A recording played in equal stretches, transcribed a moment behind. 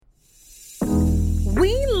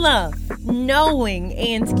love knowing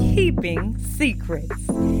and keeping secrets.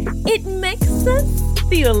 It makes us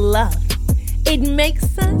feel loved. It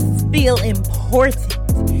makes us feel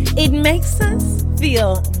important. It makes us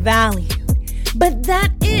feel valued. But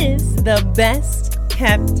that is the best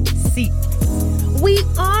kept secret. We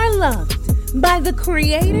are loved by the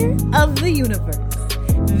creator of the universe.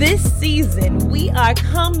 This season, we are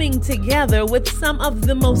coming together with some of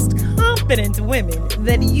the most confident women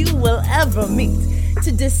that you will ever meet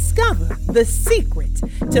to discover the secret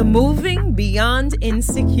to moving beyond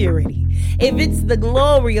insecurity. If it's the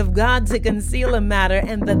glory of God to conceal a matter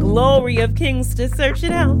and the glory of kings to search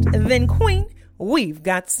it out, then Queen, we've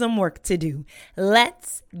got some work to do.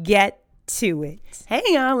 Let's get to it. Hey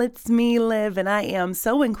y'all, it's me, Liv, and I am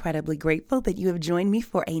so incredibly grateful that you have joined me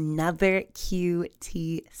for another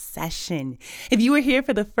QT session. If you are here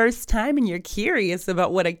for the first time and you're curious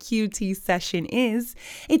about what a QT session is,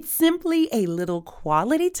 it's simply a little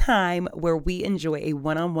quality time where we enjoy a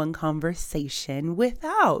one-on-one conversation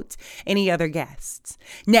without any other guests.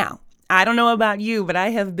 Now, I don't know about you, but I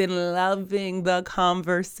have been loving the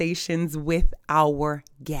conversations with our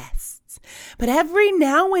guests. But every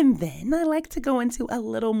now and then, I like to go into a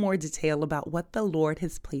little more detail about what the Lord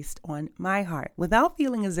has placed on my heart without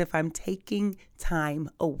feeling as if I'm taking time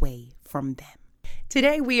away from them.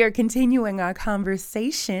 Today, we are continuing our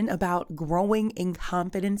conversation about growing in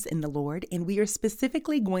confidence in the Lord, and we are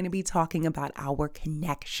specifically going to be talking about our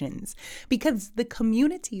connections because the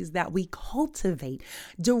communities that we cultivate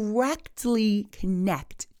directly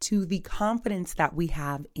connect to the confidence that we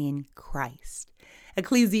have in Christ.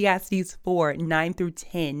 Ecclesiastes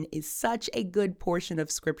 4:9-10 is such a good portion of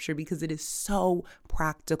scripture because it is so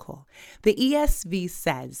practical. The ESV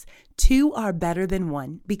says, "Two are better than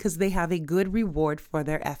one because they have a good reward for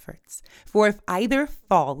their efforts. For if either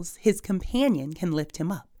falls, his companion can lift him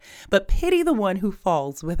up. But pity the one who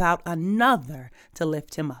falls without another to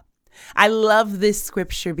lift him up." I love this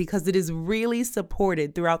scripture because it is really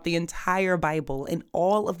supported throughout the entire Bible and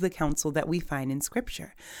all of the counsel that we find in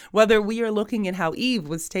scripture. Whether we are looking at how Eve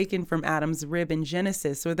was taken from Adam's rib in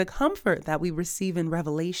Genesis or the comfort that we receive in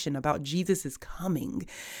Revelation about Jesus' coming,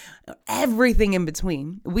 everything in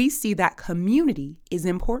between, we see that community is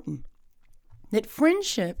important. That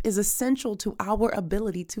friendship is essential to our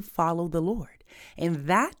ability to follow the Lord. And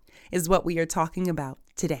that is what we are talking about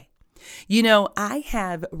today. You know, I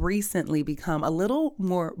have recently become a little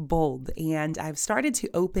more bold and I've started to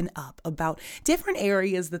open up about different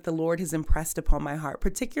areas that the Lord has impressed upon my heart,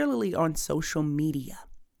 particularly on social media.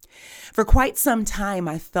 For quite some time,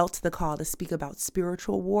 I felt the call to speak about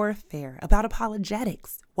spiritual warfare, about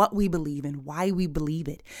apologetics, what we believe and why we believe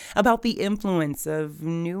it, about the influence of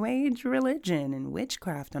New Age religion and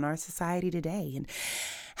witchcraft on our society today, and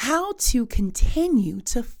how to continue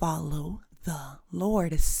to follow the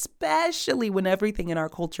Lord, especially when everything in our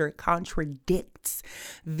culture contradicts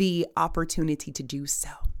the opportunity to do so.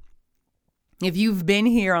 If you've been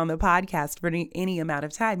here on the podcast for any amount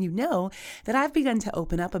of time, you know that I've begun to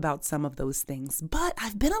open up about some of those things, but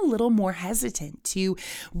I've been a little more hesitant to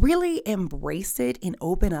really embrace it and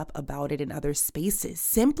open up about it in other spaces,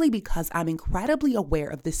 simply because I'm incredibly aware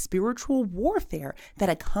of the spiritual warfare that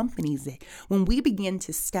accompanies it when we begin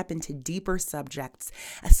to step into deeper subjects,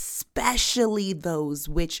 especially those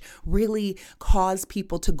which really cause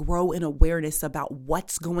people to grow in awareness about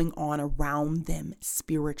what's going on around them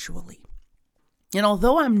spiritually. And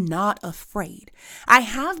although I'm not afraid, I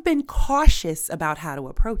have been cautious about how to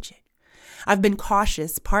approach it. I've been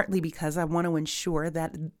cautious partly because I want to ensure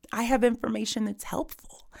that I have information that's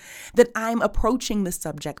helpful, that I'm approaching the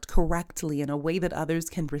subject correctly in a way that others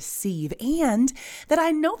can receive, and that I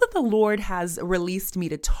know that the Lord has released me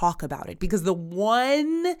to talk about it. Because the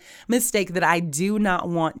one mistake that I do not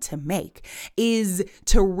want to make is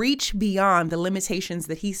to reach beyond the limitations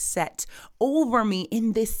that He set over me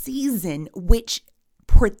in this season, which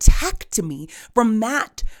protect me from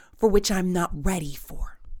that for which I'm not ready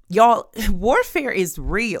for. Y'all, warfare is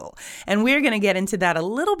real, and we're going to get into that a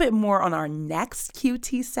little bit more on our next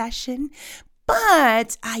QT session.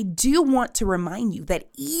 But I do want to remind you that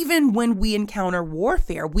even when we encounter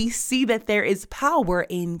warfare, we see that there is power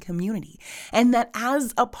in community, and that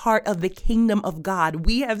as a part of the kingdom of God,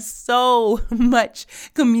 we have so much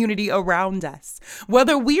community around us.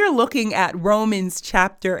 Whether we are looking at Romans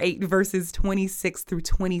chapter 8, verses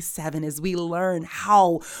 26-27, as we learn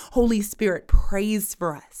how Holy Spirit prays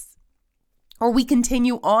for us, or we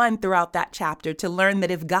continue on throughout that chapter to learn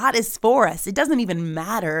that if God is for us, it doesn't even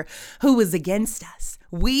matter who is against us.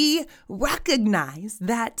 We recognize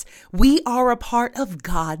that we are a part of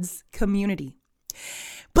God's community.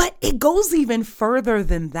 But it goes even further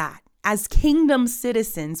than that. As kingdom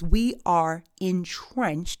citizens, we are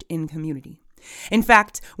entrenched in community. In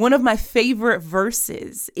fact, one of my favorite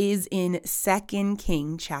verses is in 2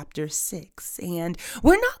 Kings chapter 6, and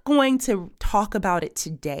we're not going to talk about it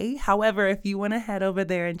today. However, if you want to head over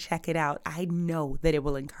there and check it out, I know that it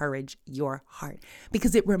will encourage your heart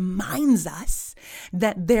because it reminds us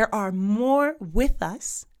that there are more with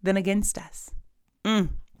us than against us.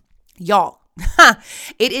 Y'all.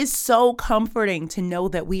 It is so comforting to know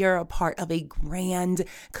that we are a part of a grand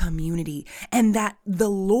community and that the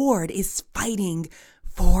Lord is fighting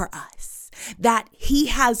for us, that He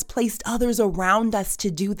has placed others around us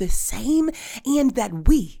to do the same, and that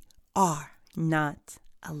we are not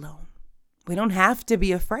alone. We don't have to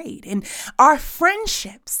be afraid. And our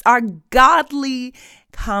friendships, our godly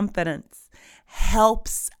confidence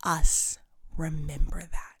helps us remember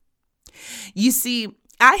that. You see,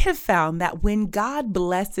 I have found that when God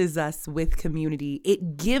blesses us with community,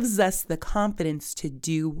 it gives us the confidence to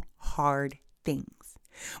do hard things.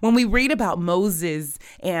 When we read about Moses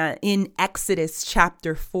in Exodus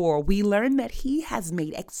chapter 4, we learn that he has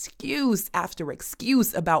made excuse after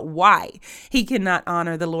excuse about why he cannot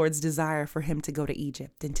honor the Lord's desire for him to go to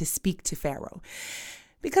Egypt and to speak to Pharaoh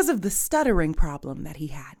because of the stuttering problem that he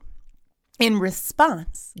had. In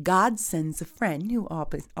response, God sends a friend who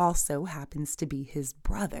also happens to be his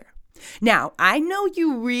brother. Now, I know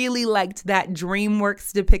you really liked that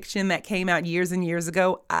DreamWorks depiction that came out years and years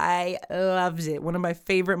ago. I loved it. One of my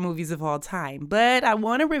favorite movies of all time. But I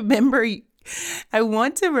want to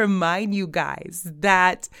remind you guys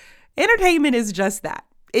that entertainment is just that.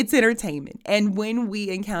 It's entertainment. And when we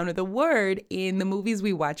encounter the word in the movies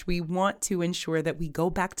we watch, we want to ensure that we go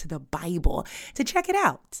back to the Bible to check it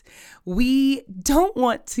out. We don't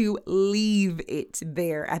want to leave it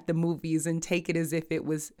there at the movies and take it as if it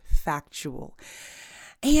was factual.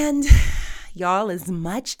 And y'all, as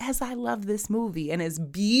much as I love this movie and as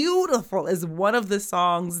beautiful as one of the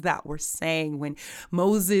songs that were sang when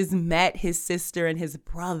Moses met his sister and his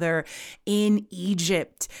brother in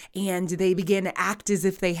Egypt, and they began to act as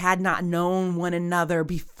if they had not known one another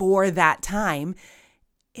before that time,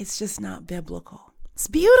 it's just not biblical. It's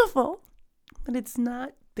beautiful, but it's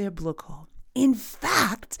not biblical. In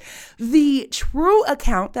fact, the true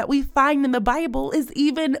account that we find in the Bible is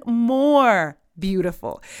even more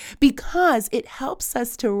beautiful because it helps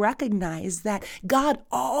us to recognize that God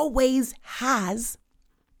always has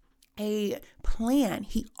a plan.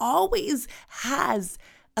 He always has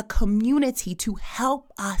a community to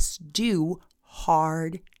help us do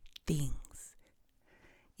hard things.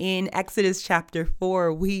 In Exodus chapter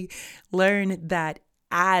 4, we learn that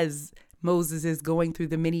as Moses is going through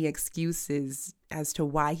the many excuses as to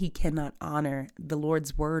why he cannot honor the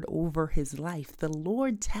Lord's word over his life, the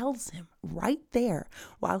Lord tells him right there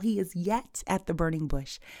while he is yet at the burning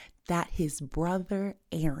bush that his brother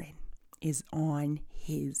Aaron is on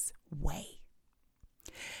his way.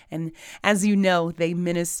 And as you know, they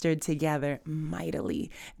ministered together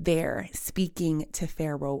mightily there, speaking to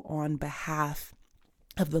Pharaoh on behalf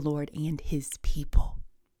of the Lord and his people.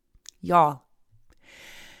 Y'all,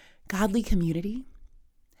 godly community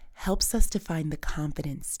helps us to find the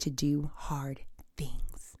confidence to do hard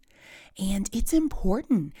things. And it's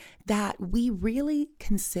important that we really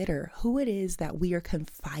consider who it is that we are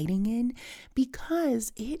confiding in,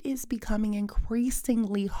 because it is becoming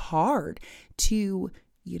increasingly hard to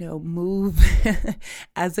move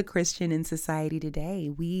as a Christian in society today.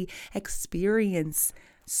 We experience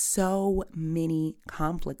so many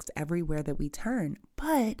conflicts everywhere that we turn.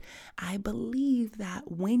 But I believe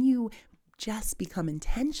that when you just become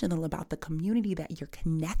intentional about the community that you're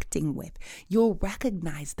connecting with, you'll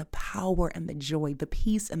recognize the power and the joy, the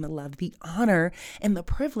peace and the love, the honor and the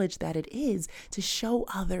privilege that it is to show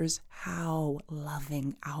others how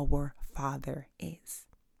loving our Father is.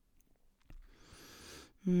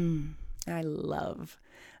 I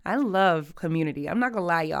love community. I'm not gonna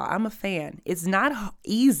lie, y'all. I'm a fan. It's not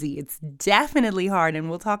easy. It's definitely hard, and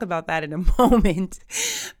we'll talk about that in a moment.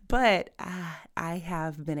 But I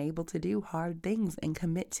have been able to do hard things and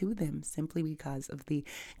commit to them simply because of the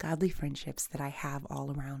godly friendships that I have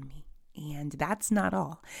all around me. And that's not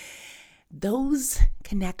all. Those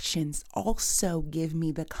connections also give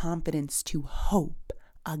me the confidence to hope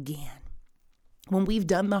again when we've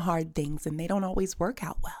done the hard things and they don't always work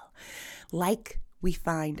out well. Like we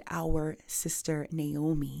find our sister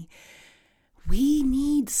Naomi, we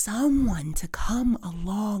need someone to come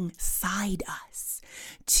alongside us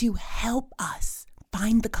to help us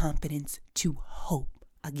find the confidence to hope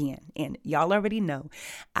again. And y'all already know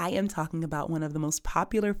I am talking about one of the most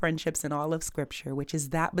popular friendships in all of Scripture, which is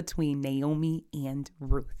that between Naomi and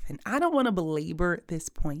Ruth. And I don't want to belabor this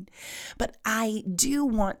point, but I do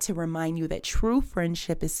want to remind you that true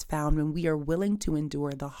friendship is found when we are willing to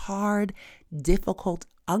endure the hard, difficult,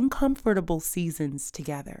 uncomfortable seasons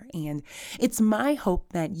together. And it's my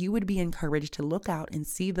hope that you would be encouraged to look out and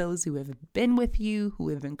see those who have been with you, who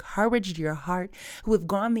have encouraged your heart, who have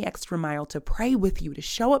gone the extra mile to pray with you, to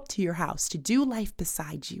show up to your house, to do life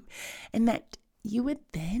beside you, and that you would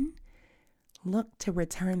then look to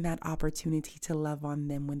return that opportunity to love on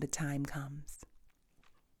them when the time comes.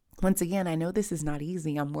 Once again, I know this is not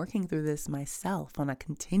easy. I'm working through this myself on a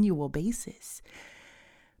continual basis.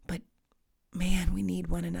 But man, we need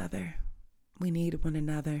one another. We need one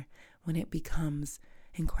another when it becomes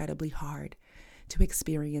incredibly hard to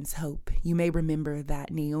experience hope. You may remember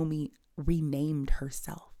that Naomi renamed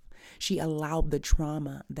herself. She allowed the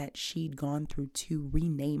trauma that she'd gone through to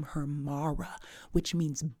rename her Mara, which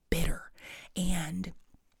means bitter. And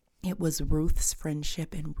it was Ruth's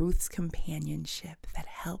friendship and Ruth's companionship that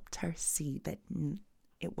helped her see that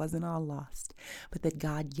it wasn't all lost, but that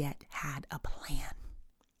God yet had a plan.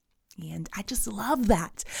 And I just love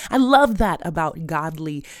that. I love that about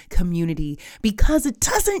godly community, because it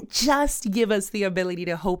doesn't just give us the ability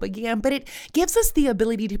to hope again, but it gives us the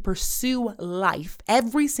ability to pursue life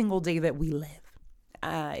every single day that we live.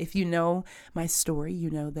 If you know my story, you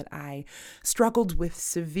know that I struggled with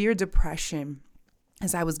severe depression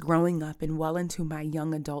as I was growing up and well into my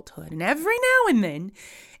young adulthood. And every now and then,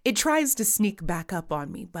 it tries to sneak back up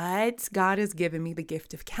on me. But God has given me the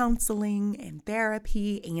gift of counseling and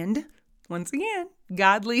therapy and, once again,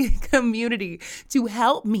 godly community to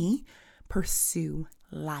help me pursue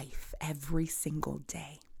life every single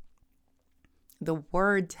day. The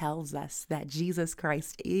word tells us that Jesus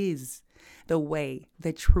Christ is the way,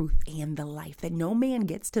 the truth, and the life, that no man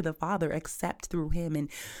gets to the Father except through him. And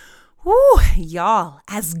y'all,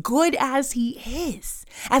 as good as he is,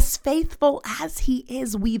 as faithful as he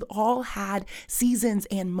is, we've all had seasons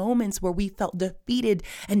and moments where we felt defeated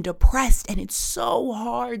and depressed, and it's so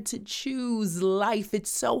hard to choose life. It's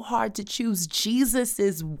so hard to choose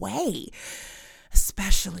Jesus's way,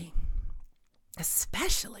 especially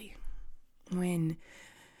when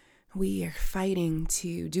we are fighting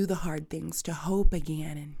to do the hard things, to hope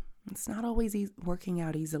again, and it's not always working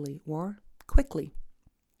out easily or quickly.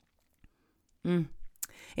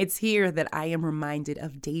 It's here that I am reminded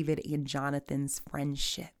of David and Jonathan's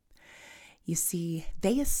friendship. You see,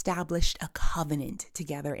 they established a covenant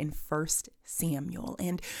together in 1 Samuel,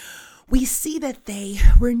 and we see that they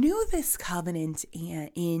renew this covenant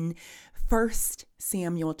in 1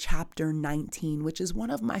 Samuel chapter 19, which is one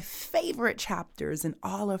of my favorite chapters in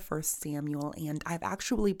all of 1 Samuel, and I've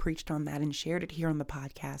actually preached on that and shared it here on the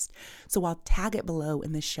podcast, so I'll tag it below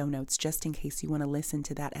in the show notes just in case you want to listen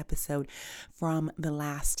to that episode from the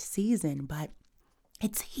last season. But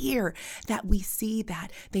it's here that we see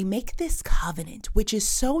that they make this covenant, which is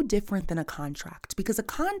so different than a contract, because a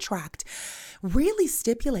contract really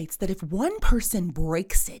stipulates that if one person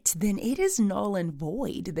breaks it, then it is null and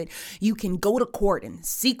void, that you can go to court and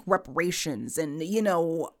seek reparations and,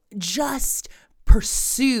 just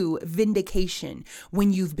pursue vindication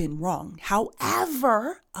when you've been wronged.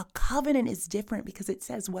 However, a covenant is different because it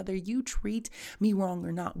says whether you treat me wrong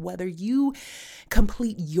or not, whether you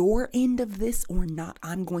complete your end of this or not,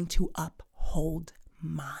 I'm going to uphold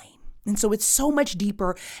mine. And so it's so much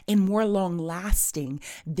deeper and more long lasting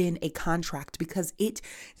than a contract, because it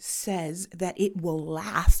says that it will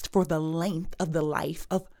last for the length of the life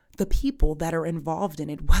of the people that are involved in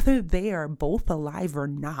it, whether they are both alive or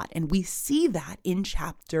not. And we see that in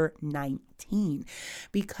chapter 19,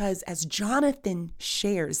 because as Jonathan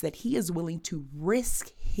shares that he is willing to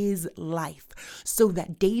risk his life so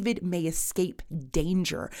that David may escape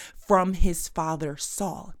danger from his father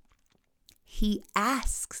Saul, he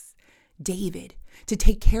asks David to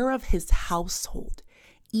take care of his household,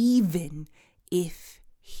 even if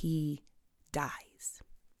he dies.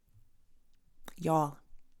 Y'all,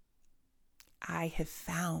 I have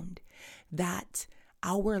found that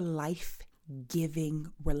our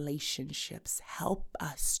life-giving relationships help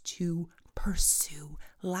us to pursue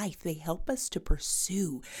life. They help us to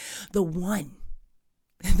pursue the one,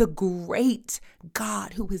 the great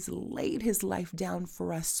God who has laid his life down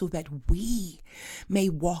for us so that we may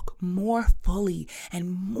walk more fully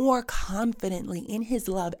and more confidently in his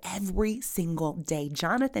love every single day.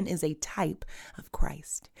 Jonathan is a type of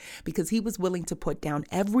Christ because he was willing to put down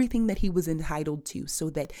everything that he was entitled to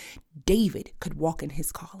so that David could walk in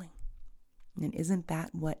his calling. And isn't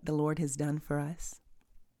that what the Lord has done for us?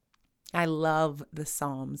 I love the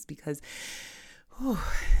Psalms because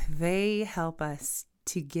they help us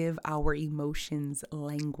to give our emotions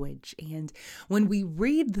language. And when we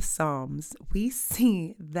read the Psalms, we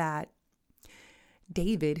see that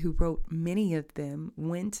David, who wrote many of them,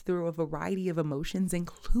 went through a variety of emotions,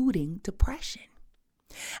 including depression.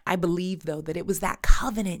 I believe, though, that it was that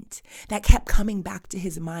covenant that kept coming back to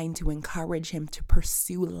his mind to encourage him to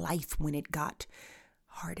pursue life when it got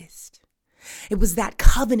hardest. It was that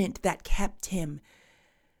covenant that kept him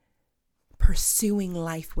pursuing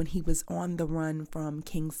life when he was on the run from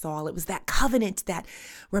King Saul. It was that covenant that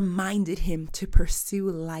reminded him to pursue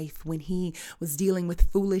life when he was dealing with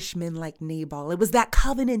foolish men like Nabal. It was that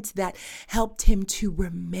covenant that helped him to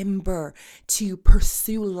remember to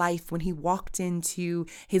pursue life when he walked into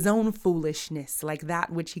his own foolishness, like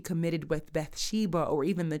that which he committed with Bathsheba, or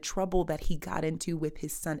even the trouble that he got into with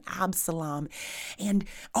his son Absalom. And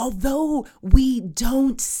although we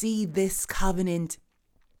don't see this covenant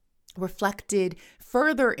reflected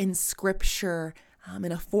further in scripture in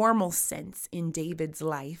a formal sense in David's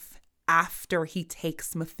life after he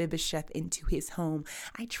takes Mephibosheth into his home,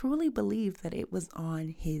 I truly believe that it was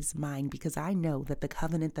on his mind, because I know that the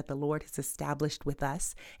covenant that the Lord has established with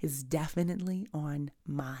us is definitely on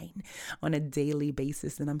mine on a daily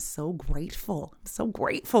basis. And I'm so grateful. I'm so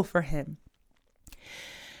grateful for him.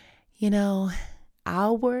 You know,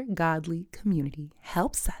 our godly community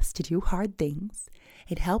helps us to do hard things.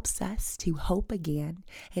 It helps us to hope again.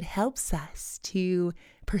 It helps us to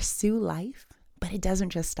pursue life, but it doesn't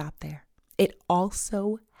just stop there. It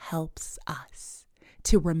also helps us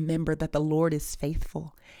to remember that the Lord is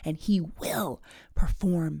faithful and he will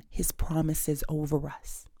perform his promises over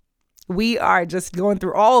us. We are just going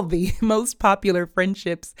through all the most popular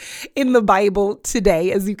friendships in the Bible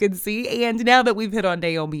today, as you can see. And now that we've hit on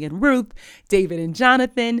Naomi and Ruth, David and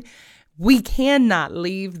Jonathan, we cannot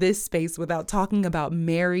leave this space without talking about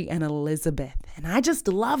Mary and Elizabeth. And I just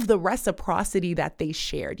love the reciprocity that they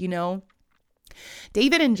shared. You know,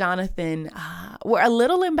 David and Jonathan were a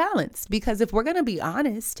little imbalanced, because if we're going to be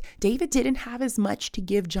honest, David didn't have as much to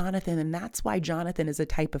give Jonathan, and that's why Jonathan is a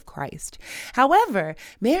type of Christ. However,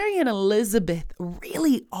 Mary and Elizabeth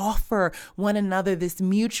really offer one another this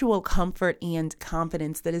mutual comfort and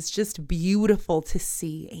confidence that is just beautiful to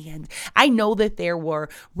see. And I know that there were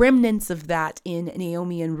remnants of that in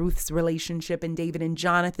Naomi and Ruth's relationship and David and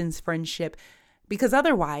Jonathan's friendship, because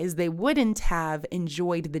otherwise they wouldn't have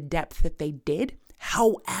enjoyed the depth that they did.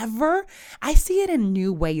 However, I see it in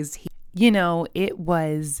new ways here. You know, it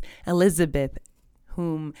was Elizabeth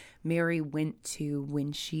whom Mary went to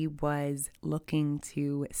when she was looking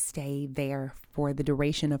to stay there for the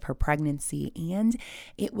duration of her pregnancy. And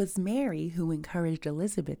it was Mary who encouraged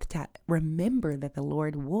Elizabeth to remember that the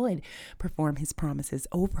Lord would perform his promises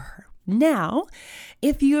over her. Now,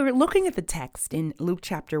 if you're looking at the text in Luke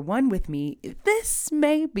chapter 1 with me, this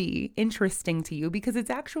may be interesting to you, because it's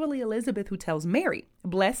actually Elizabeth who tells Mary,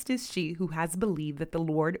 "Blessed is she who has believed that the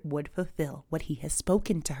Lord would fulfill what he has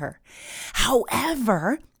spoken to her."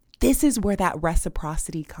 However, this is where that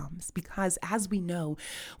reciprocity comes, because as we know,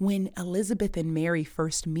 when Elizabeth and Mary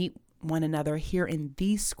first meet one another here in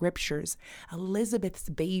these scriptures, Elizabeth's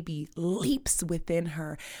baby leaps within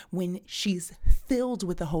her when she's filled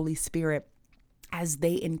with the Holy Spirit as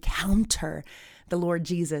they encounter the Lord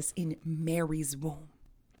Jesus in Mary's womb.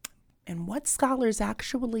 And what scholars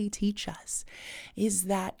actually teach us is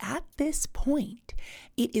that at this point,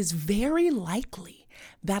 it is very likely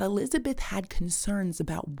that Elizabeth had concerns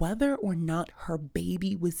about whether or not her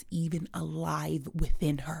baby was even alive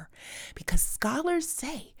within her, because scholars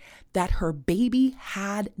say that her baby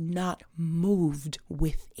had not moved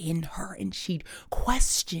within her, and she'd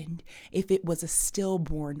questioned if it was a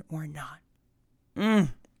stillborn or not.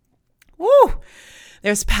 Woo!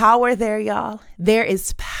 There's power there, y'all. There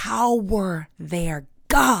is power there.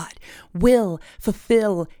 God will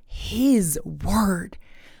fulfill his word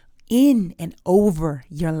in and over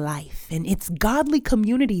your life. And it's godly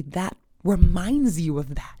community that reminds you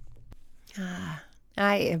of that.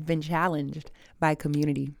 I have been challenged by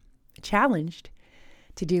community, challenged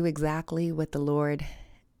to do exactly what the Lord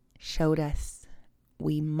showed us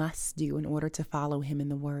we must do in order to follow him in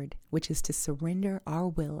the word, which is to surrender our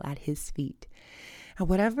will at his feet. At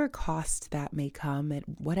whatever cost that may come, at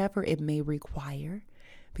whatever it may require,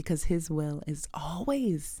 because his will is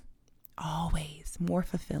always more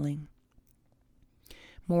fulfilling,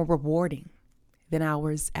 more rewarding than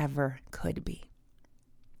ours ever could be.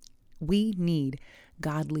 We need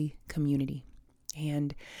godly community.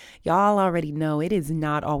 And y'all already know it is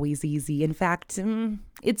not always easy. In fact,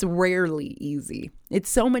 it's rarely easy. It's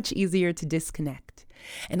so much easier to disconnect.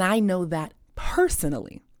 And I know that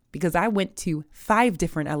personally, because I went to 5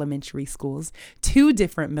 different elementary schools, 2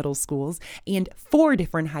 different middle schools, and 4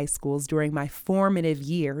 different high schools during my formative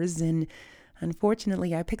years. And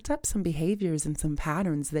unfortunately, I picked up some behaviors and some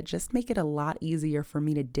patterns that just make it a lot easier for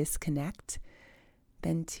me to disconnect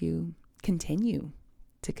than to continue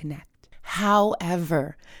to connect.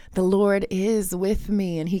 However, the Lord is with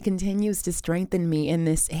me and he continues to strengthen me in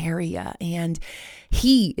this area. And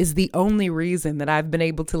he is the only reason that I've been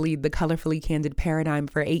able to lead the Colorfully Candid paradigm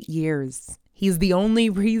for 8 years. He's the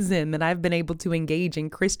only reason that I've been able to engage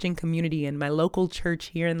in Christian community in my local church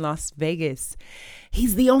here in Las Vegas.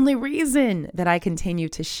 He's the only reason that I continue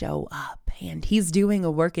to show up. And he's doing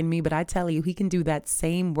a work in me, but I tell you, he can do that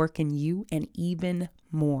same work in you and even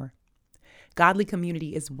more. Godly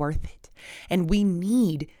community is worth it, and we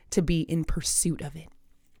need to be in pursuit of it.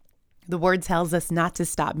 The word tells us not to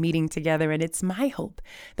stop meeting together, and it's my hope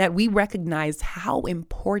that we recognize how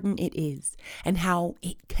important it is and how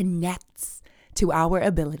it connects to our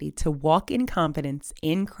ability to walk in confidence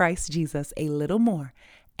in Christ Jesus a little more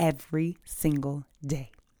every single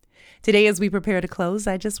day. Today, as we prepare to close,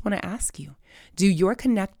 I just want to ask you, do your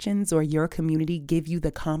connections or your community give you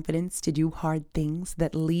the confidence to do hard things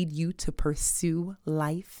that lead you to pursue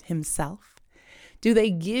life himself? Do they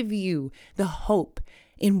give you the hope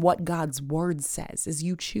in what God's word says as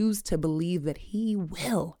you choose to believe that he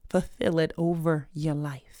will fulfill it over your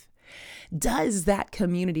life? Does that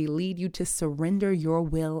community lead you to surrender your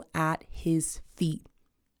will at his feet?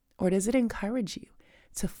 Or does it encourage you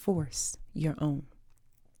to force your own?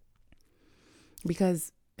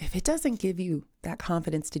 Because if it doesn't give you that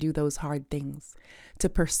confidence to do those hard things, to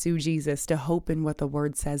pursue Jesus, to hope in what the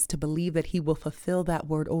word says, to believe that he will fulfill that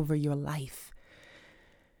word over your life,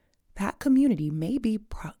 that community may be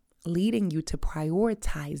leading you to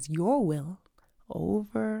prioritize your will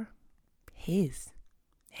over his.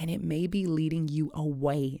 And it may be leading you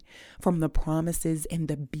away from the promises and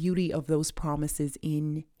the beauty of those promises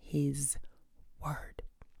in his word.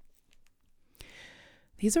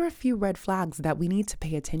 These are a few red flags that we need to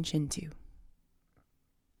pay attention to.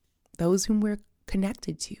 Those whom we're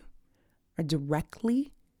connected to are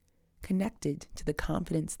directly connected to the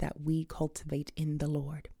confidence that we cultivate in the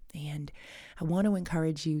Lord. And I want to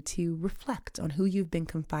encourage you to reflect on who you've been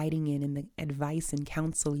confiding in and the advice and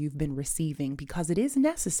counsel you've been receiving, because it is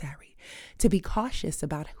necessary to be cautious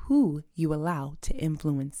about who you allow to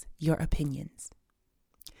influence your opinions.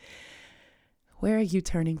 Where are you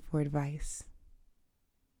turning for advice?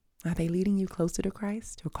 Are they leading you closer to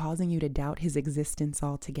Christ or causing you to doubt his existence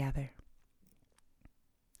altogether?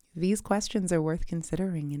 These questions are worth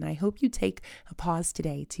considering, and I hope you take a pause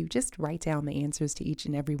today to just write down the answers to each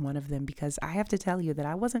and every one of them, because I have to tell you that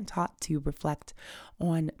I wasn't taught to reflect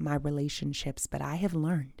on my relationships, but I have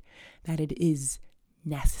learned that it is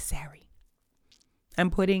necessary.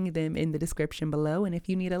 I'm putting them in the description below, and if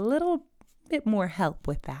you need a little bit more help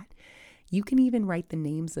with that, you can even write the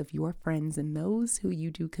names of your friends and those who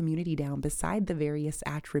you do community down beside the various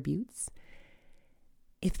attributes.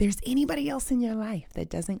 If there's anybody else in your life that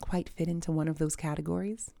doesn't quite fit into one of those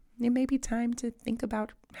categories, it may be time to think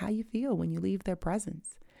about how you feel when you leave their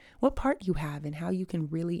presence, what part you have, and how you can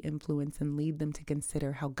really influence and lead them to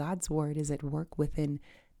consider how God's word is at work within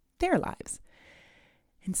their lives,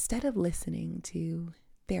 instead of listening to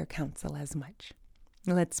their counsel as much.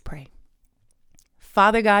 Let's pray.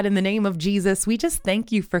 Father God, in the name of Jesus, we just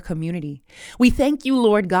thank you for community. We thank you,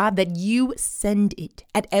 Lord God, that you send it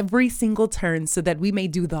at every single turn so that we may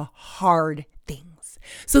do the hard things,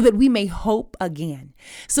 so that we may hope again,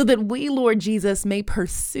 so that we, Lord Jesus, may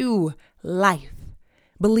pursue life,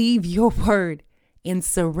 believe your word, and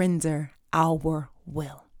surrender our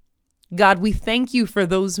will. God, we thank you for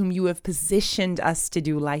those whom you have positioned us to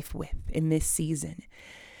do life with in this season.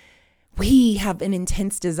 We have an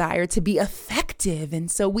intense desire to be effective.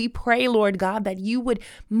 And so we pray, Lord God, that you would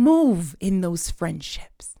move in those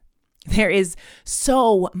friendships. There is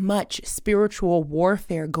so much spiritual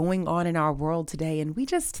warfare going on in our world today. And we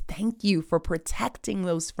just thank you for protecting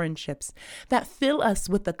those friendships that fill us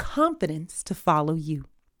with the confidence to follow you.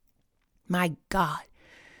 My God,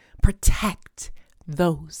 protect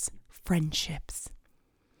those friendships.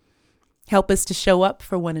 Help us to show up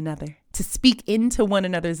for one another, to speak into one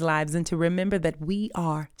another's lives, and to remember that we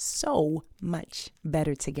are so much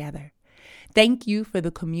better together. Thank you for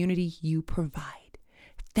the community you provide.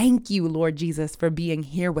 Thank you, Lord Jesus, for being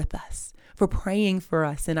here with us, for praying for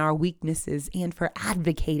us in our weaknesses, and for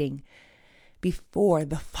advocating before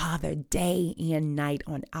the Father day and night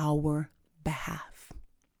on our behalf.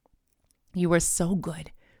 You are so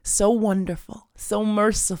good, so wonderful, so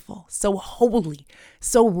merciful, so holy,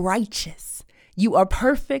 so righteous. You are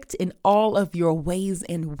perfect in all of your ways,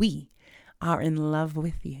 and we are in love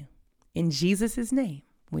with you. In Jesus' name,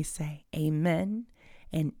 we say amen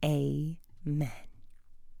and amen.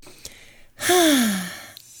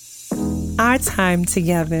 Our time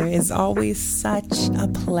together is always such a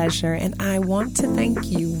pleasure, and I want to thank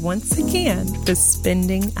you once again for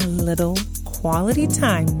spending a little quality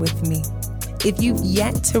time with me. If you've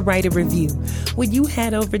yet to write a review, would you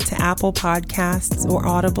head over to Apple Podcasts or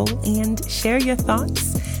Audible and share your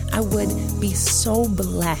thoughts? I would be so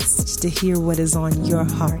blessed to hear what is on your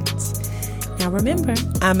heart. Now remember,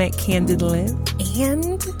 I'm at Candid Live,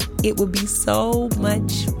 and it would be so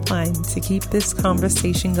much fun to keep this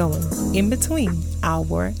conversation going in between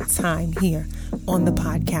our time here on the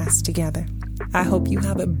podcast together. I hope you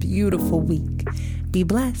have a beautiful week. Be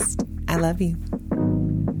blessed. I love you.